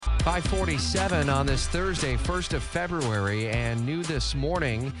5:47 on this Thursday, 1st of February, and new this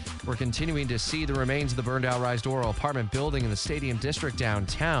morning, we're continuing to see the remains of the burned-out RISE Doro apartment building in the Stadium District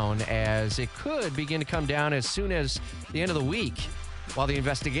downtown, as it could begin to come down as soon as the end of the week, while the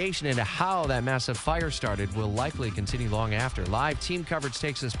investigation into how that massive fire started will likely continue long after. Live team coverage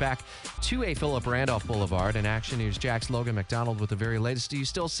takes us back to a Philip Randolph Boulevard, and Action News Jack's Logan MacDonald with the very latest. Do you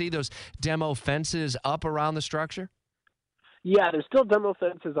still see those demo fences up around the structure? Yeah, there's still demo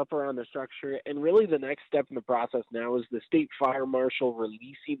fences up around the structure, and really the next step in the process now is the state fire marshal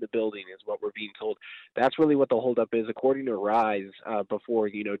releasing the building is what we're being told. That's really what the holdup is, according to RISE, before,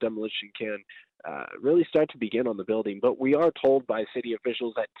 demolition can really start to begin on the building. But we are told by city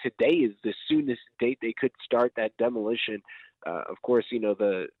officials that today is the soonest date they could start that demolition. Of course,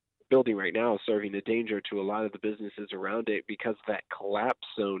 the building right now is serving a danger to a lot of the businesses around it because of that collapse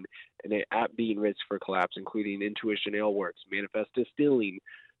zone and it at being risk for collapse, including Intuition Ale Works, Manifest Distilling.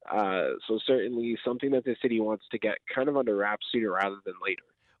 So certainly something that the city wants to get kind of under wraps sooner rather than later.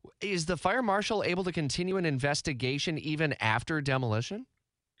 Is the fire marshal able to continue an investigation even after demolition?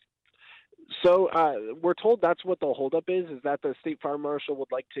 So we're told that's what the holdup is that the state fire marshal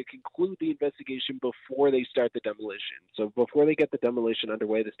would like to conclude the investigation before they start the demolition. So before they get the demolition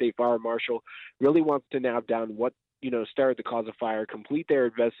underway, the state fire marshal really wants to nab down what started the cause of fire, complete their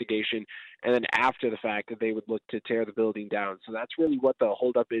investigation, and then after the fact that they would look to tear the building down. So that's really what the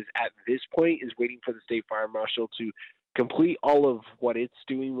holdup is at this point, is waiting for the state fire marshal to complete all of what it's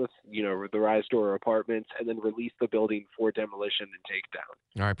doing with, the RISE Doro apartments, and then release the building for demolition and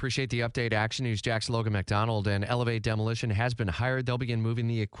takedown. All right, appreciate the update. Action News Jack's Logan MacDonald, and Elevate Demolition has been hired. They'll begin moving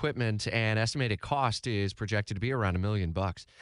the equipment, and estimated cost is projected to be around $1 million.